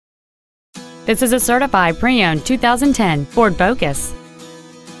This is a certified pre-owned 2010 Ford Focus.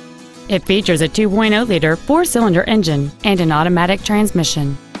 It features a 2.0-liter four-cylinder engine and an automatic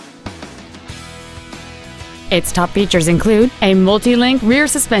transmission. Its top features include a multi-link rear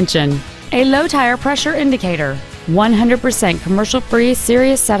suspension, a low tire pressure indicator, 100% commercial-free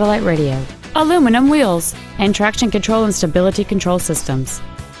Sirius satellite radio, aluminum wheels, and traction control and stability control systems.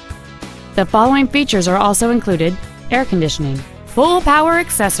 The following features are also included: air conditioning, full power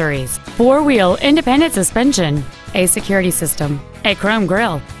accessories, four-wheel independent suspension, a security system, a chrome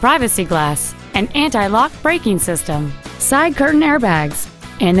grille, privacy glass, an anti-lock braking system, side curtain airbags,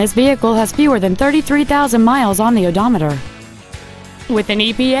 and this vehicle has fewer than 33,000 miles on the odometer. With an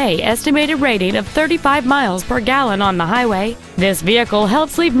EPA estimated rating of 35 miles per gallon on the highway, this vehicle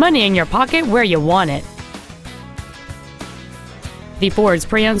helps leave money in your pocket where you want it. The Ford's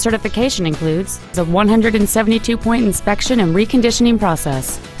pre-owned certification includes a 172-point inspection and reconditioning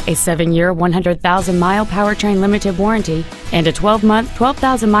process, a 7-year, 100,000-mile powertrain limited warranty, and a 12-month,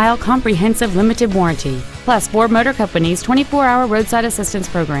 12,000-mile comprehensive limited warranty, plus Ford Motor Company's 24-hour roadside assistance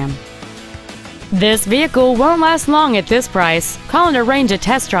program. This vehicle won't last long at this price. Call and arrange a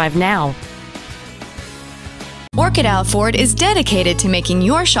test drive now. Orchid Ford is dedicated to making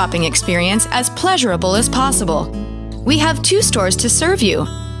your shopping experience as pleasurable as possible. We have 2 stores to serve you: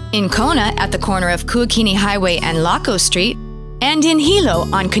 in Kona at the corner of Kuakini Highway and Lako Street, and in Hilo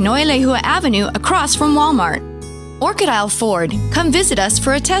on Kanoelehua Avenue across from Walmart. Orchid Ford, come visit us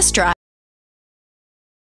for a test drive.